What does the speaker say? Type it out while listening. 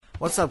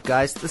What's up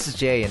guys, this is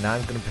Jay and now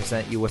I'm going to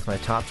present you with my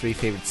top 3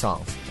 favorite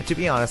songs. And to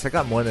be honest, I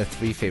got more than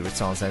 3 favorite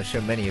songs and I'm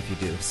sure many of you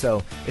do.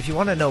 So, if you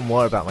want to know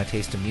more about my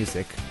taste in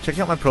music, check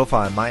out my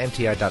profile at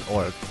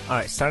mymti.org.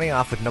 Alright, starting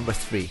off with number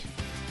 3.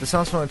 The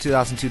song's from the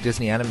 2002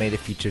 Disney animated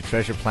feature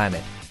Treasure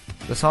Planet.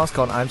 The song's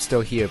called I'm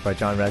Still Here by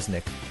John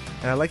Resnick.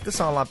 And I like the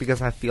song a lot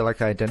because I feel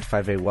like I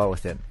identify very well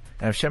with it.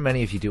 And I'm sure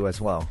many of you do as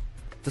well.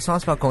 The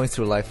song's about going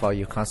through life while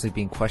you're constantly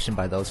being questioned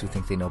by those who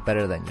think they know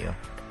better than you.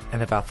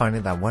 And about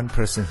finding that one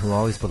person who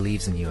always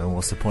believes in you and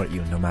will support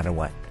you no matter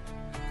what.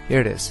 Here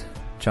it is,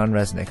 John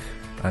Resnick,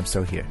 I'm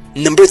Still Here.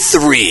 Number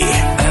 3.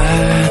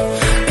 I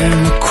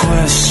am a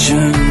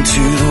question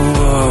to the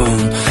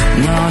world,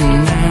 not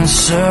an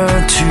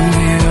answer to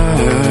be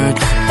heard,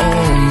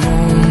 or a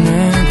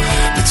moment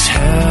that's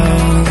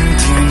held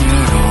in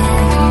your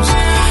arms.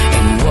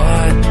 And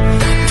what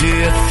do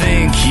you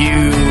think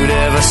you'd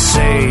ever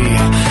say?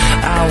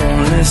 I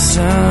won't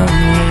listen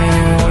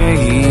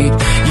anyway.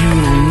 You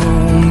don't know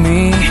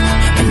me,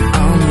 and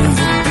I'll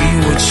never be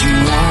what you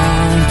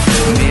want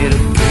me to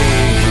be.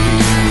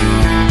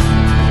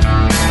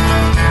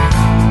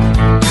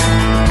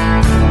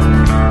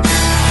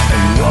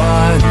 And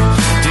what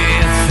do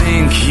you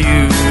think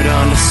you'd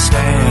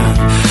understand?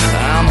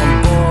 I'm a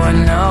boy,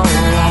 no,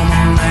 I'm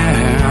a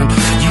man.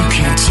 You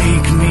can't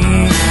take me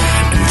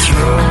and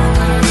throw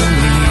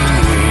me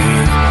away.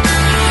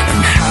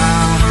 And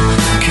how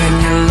can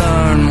you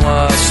learn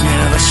what's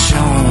never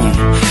shown?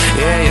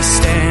 Yeah, you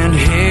stand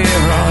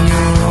here on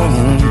your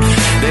own.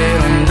 They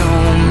don't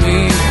know me,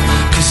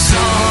 'cause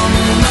I'm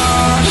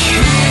not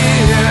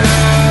here.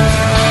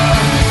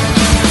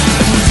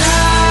 And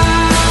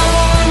I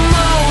want a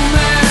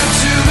moment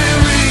to be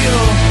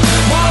real.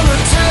 Wanna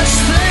touch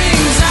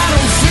things I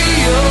don't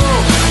feel.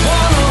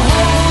 Wanna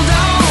hold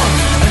on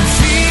and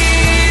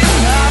feel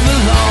I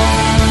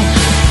belong.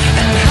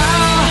 And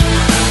how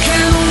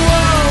can the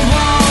world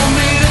want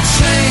me to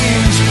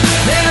change?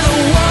 They're the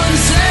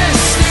ones that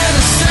stay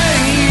the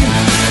same.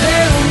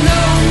 They don't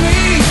know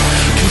me,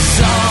 'cause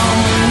I'm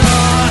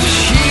not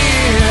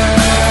here.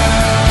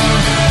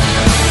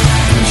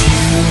 And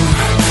you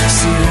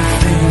see the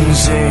things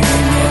they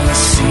never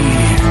see.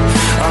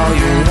 All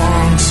you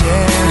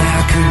wanted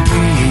I could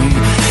be.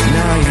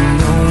 Now you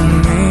know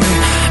me,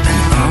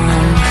 and I'm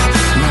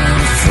not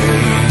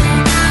afraid.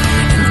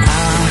 And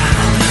I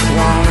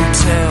wanna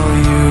tell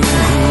you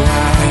who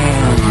I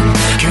am.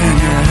 Can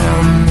you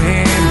help me be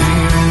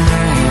a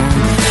man?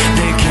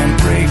 They can't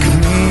break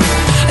me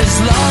as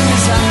long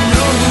as I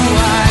know who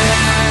I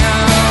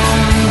am.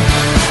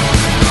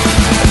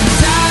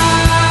 And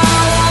I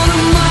want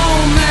a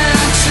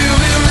moment to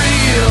be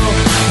real.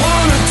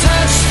 Wanna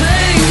touch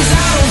things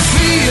I don't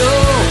feel.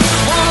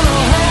 Wanna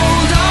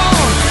hold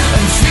on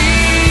and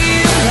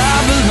feel I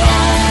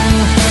belong.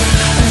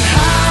 And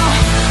how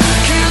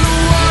can the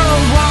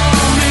world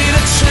want me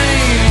to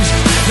change?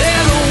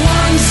 They're the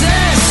ones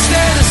that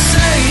stay the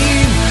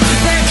same.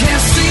 They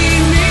can't see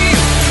me,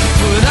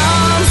 but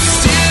I'm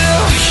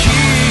still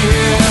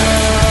here.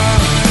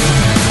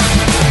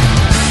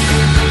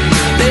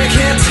 They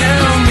can't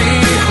tell me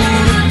who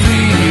to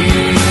be,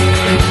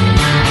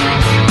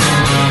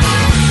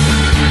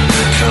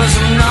 'cause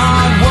I'm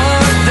not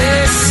what they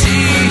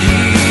see.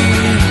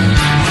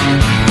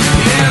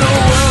 Yeah, the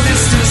world is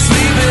still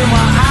sleeping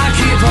while I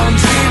keep on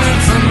dreaming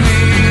for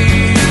me.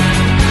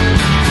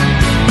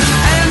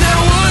 And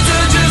their words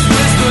are just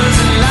whispers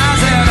and lies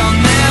that I'll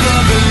never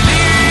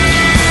believe.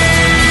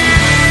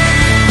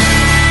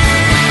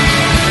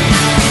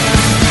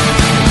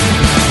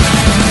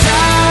 And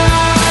I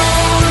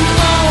want a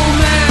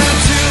moment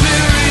to be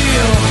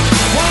real.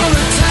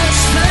 Wanna touch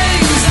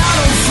things I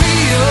don't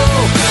feel.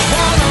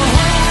 Wanna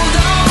hold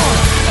on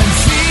and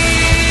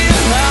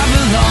feel I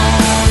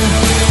belong.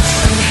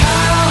 And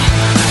how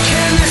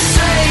can they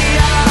say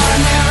I'll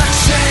never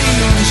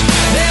change?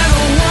 They're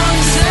the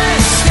ones that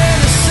stay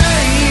the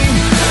same.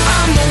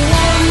 I'm the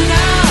one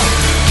now,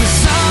 'cause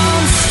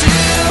I'm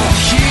still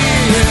here.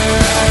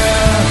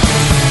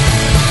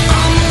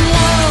 I'm the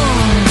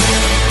one,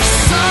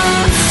 'cause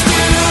I'm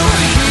still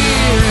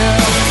here.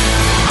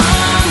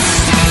 I'm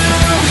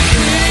still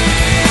here.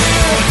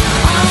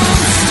 I'm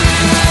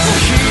still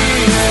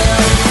here.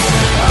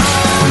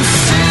 I'm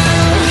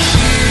still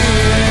here.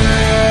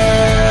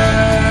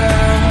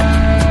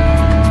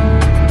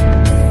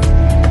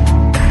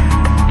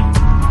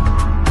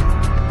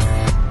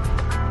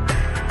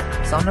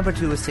 Song number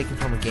 2 is taken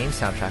from a game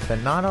soundtrack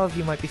that not all of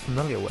you might be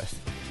familiar with.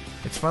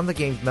 It's from the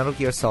game Metal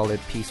Gear Solid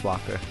Peace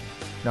Walker.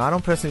 Now I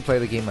don't personally play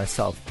the game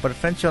myself, but a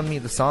friend showed me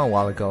the song a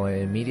while ago and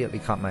it immediately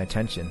caught my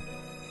attention.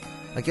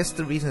 I guess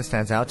the reason it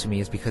stands out to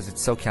me is because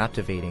it's so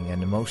captivating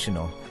and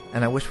emotional,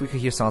 and I wish we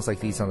could hear songs like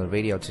these on the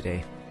radio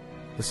today.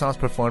 The song's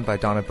performed by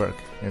Donna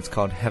Burke, and it's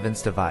called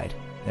Heaven's Divide.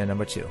 And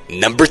number 2.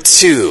 Number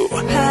 2.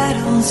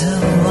 Petals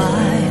of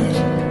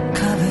white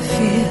cover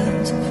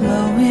fields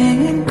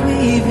flowing and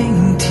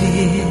grieving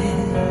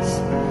tears,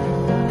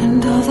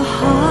 and all the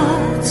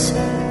hearts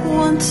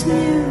once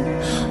new,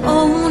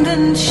 old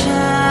and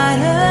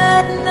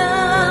shattered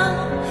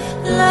now.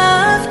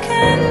 Love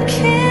can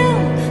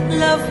kill,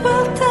 love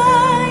will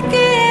die.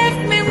 Give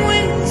me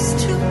wings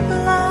to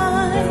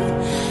fly,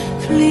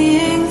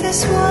 fleeing this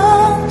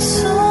world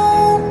so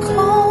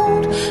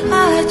cold.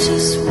 I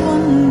just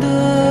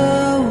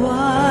wonder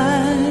why.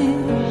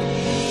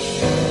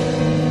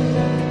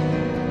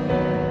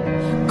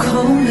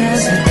 Cold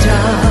as a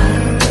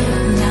dove,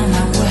 now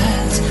my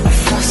words are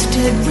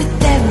frosted with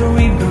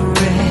every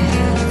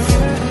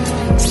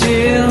breath.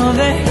 Still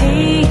the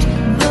heat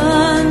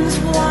burns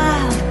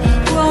wild,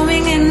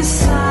 growing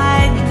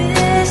inside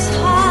this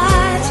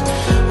heart.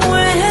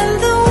 When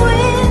the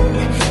wind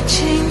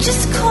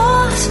changes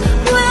course,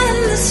 when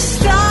the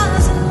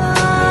stars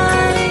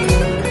align,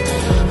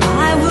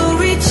 I will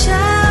reach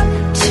out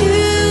to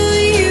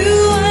you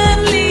and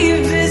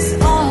leave this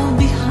all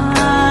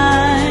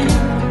behind.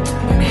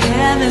 When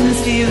heavens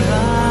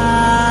divide.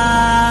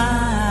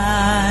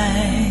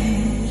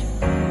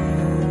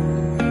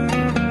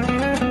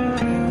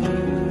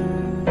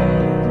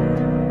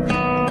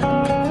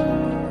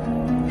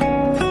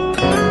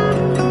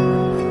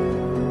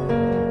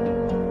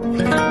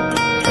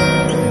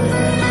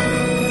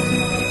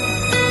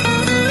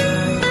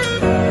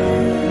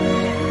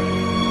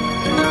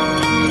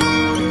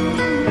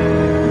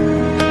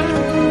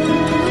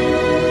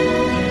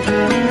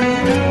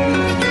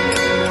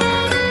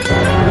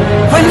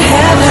 When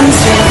heavens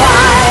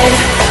divide,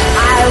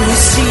 I will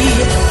see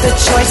the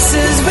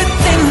choices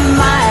within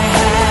my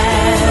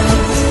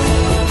hands.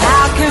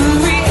 How can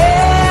we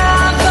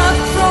ever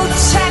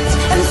protect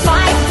and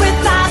fight with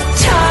our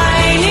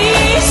tiny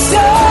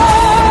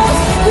souls?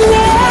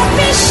 Let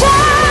me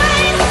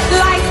shine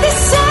like the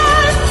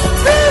sun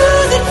through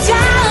the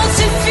doubts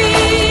and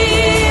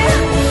fear.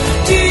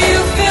 Do you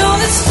feel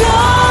the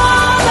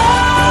storm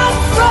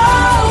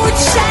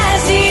approach as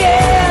the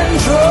end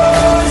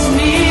draws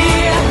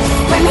near?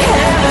 When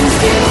heavens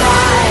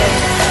divide,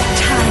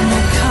 time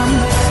will come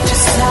to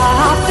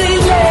softly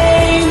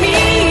lay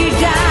me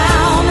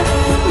down.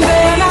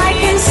 Then I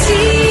can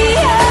see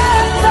a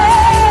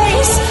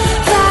face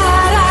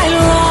that I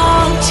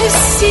long to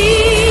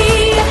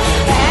see.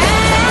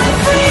 And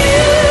for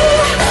you,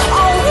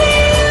 only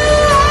you,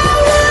 I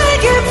would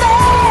give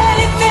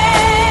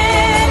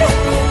anything,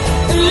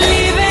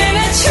 leaving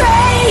a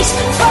trace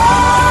for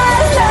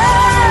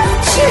love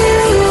to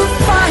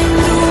find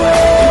a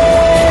way.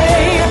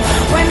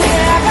 When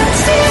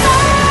heavens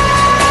divide.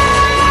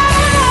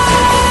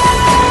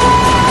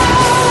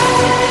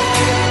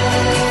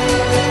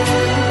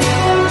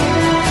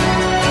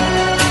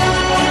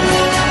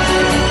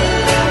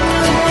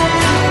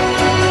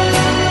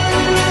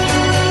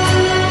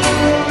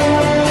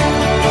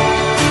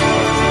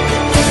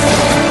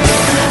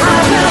 I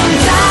will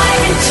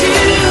dive into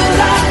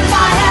the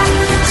fire,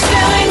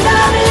 spilling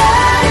the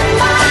blood of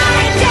my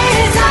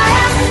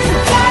desire.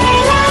 Very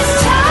last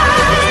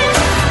time,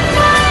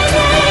 my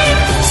name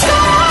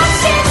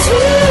scarves into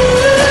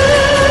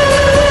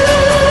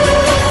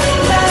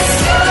the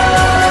sky.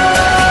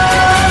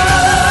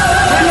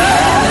 When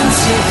heavens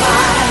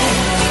divide,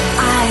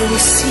 I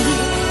will see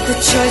the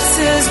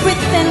choices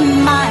within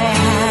my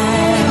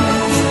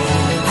hands.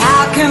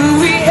 How can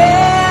we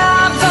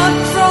ever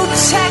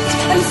protect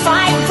and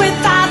fight with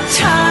our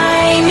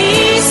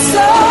tiny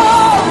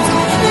souls?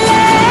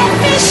 Let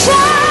me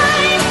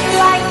shine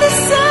like the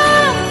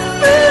sun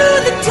through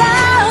the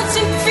doubts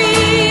and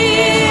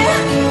fear.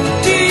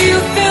 Do you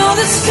feel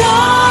the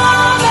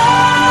storm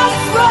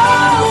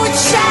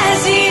approach as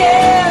the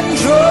end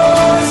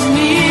draws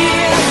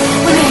near?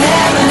 When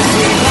heavens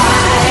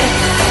divide,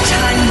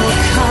 time will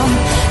come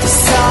to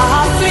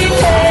softly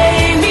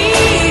lay me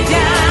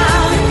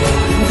down.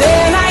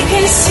 Then I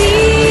can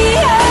see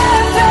a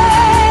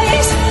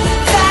face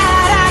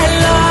that I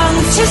long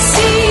to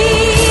see.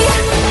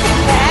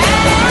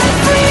 And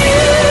for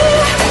you,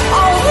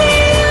 only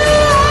you,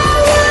 I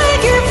would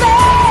give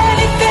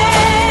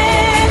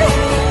anything,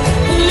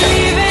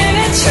 leaving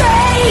a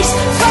trace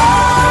for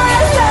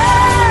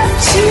love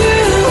to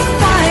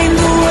find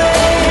a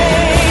way.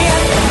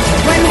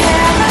 When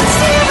heavens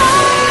divide.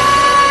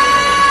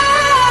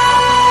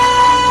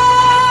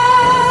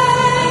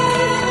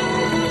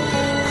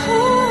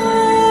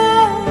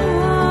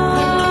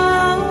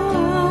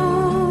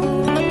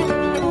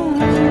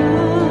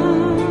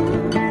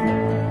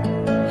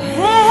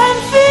 And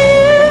for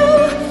you,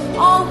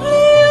 only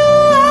you,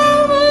 I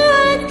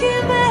would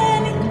give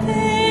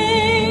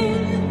anything,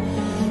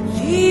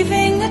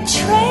 leaving a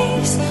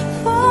trace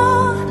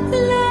for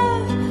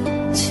love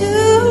to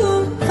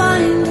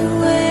find a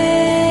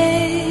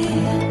way.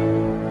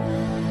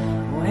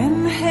 When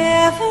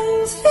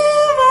heavens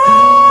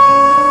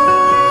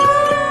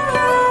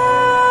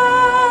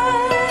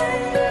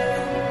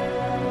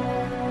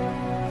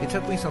divide. It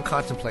took me some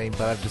contemplating,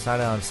 but I've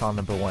decided on song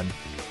number 1.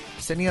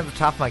 Sitting at the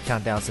top of my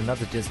countdown is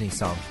another Disney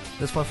song.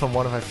 This one from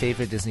one of my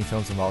favorite Disney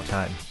films of all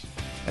time.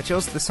 I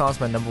chose this song as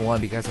my number 1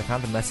 because I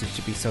found the message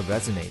to be so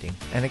resonating,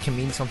 and it can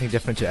mean something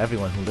different to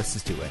everyone who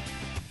listens to it.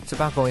 It's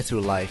about going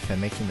through life and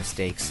making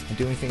mistakes and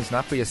doing things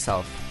not for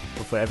yourself,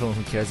 but for everyone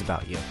who cares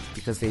about you,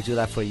 because they do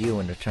that for you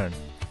in return.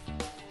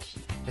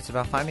 It's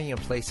about finding your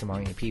place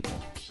among your people,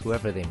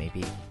 whoever they may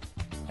be.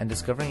 and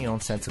discovering your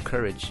own sense of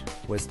courage,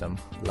 wisdom,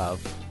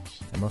 love,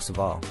 and most of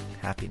all,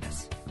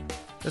 happiness.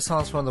 This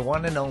song is from the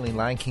one and only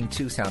Lion King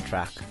 2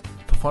 soundtrack,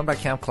 performed by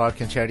Cam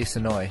Clark and Charity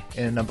Sonoy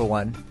in at number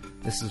 1.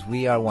 This is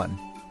We Are One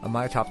on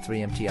my top 3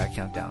 MTI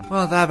countdown.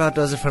 Well, that about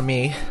does it for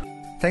me.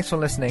 Thanks for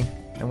listening,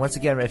 and once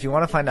again, if you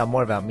want to find out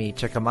more about me,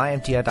 check out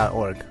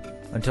mymti.org.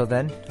 Until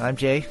then, I'm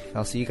Jay.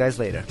 I'll see you guys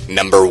later.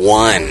 Number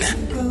 1.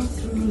 Go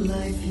through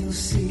life, you'll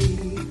see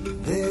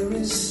there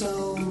is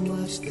so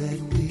much that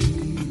we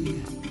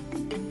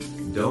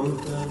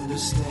don't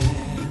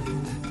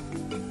understand.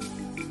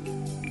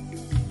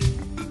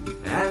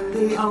 And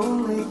the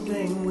only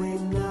thing we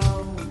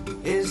know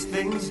is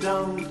things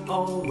don't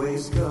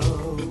always go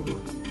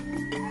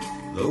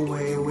the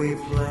way we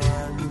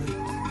planned.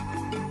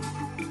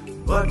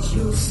 But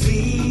you'll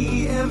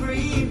see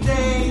every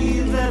day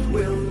that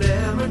we'll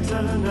never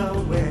turn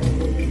away.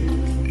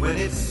 When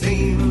it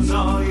seems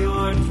all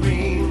your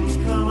dreams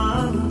come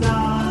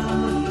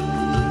undone,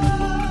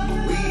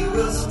 we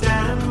will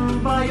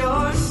stand by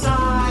your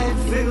side,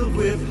 filled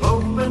with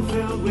hope and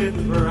filled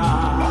with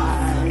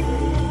pride.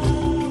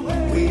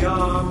 We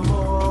are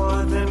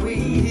more than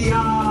we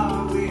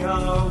are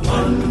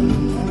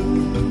one.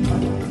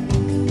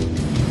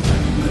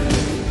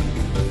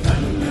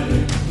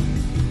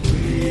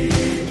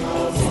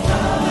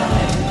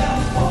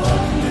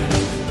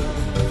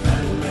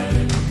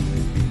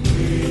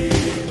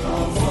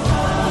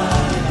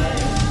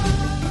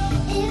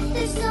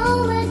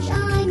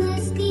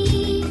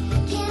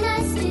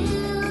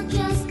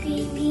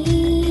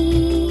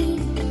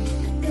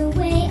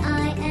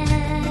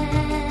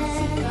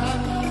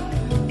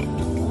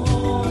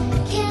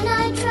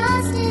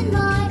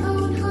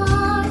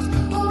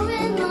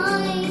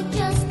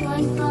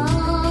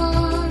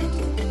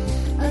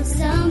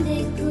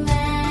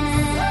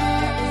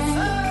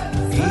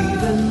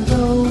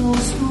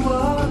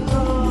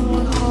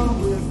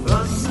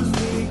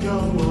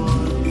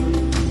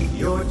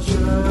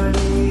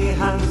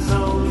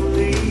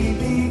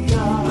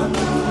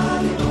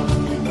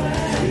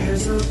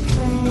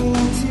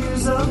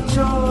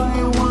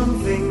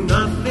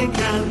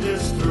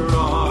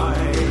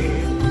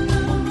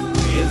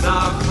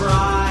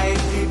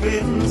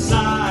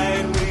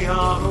 Inside we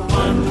are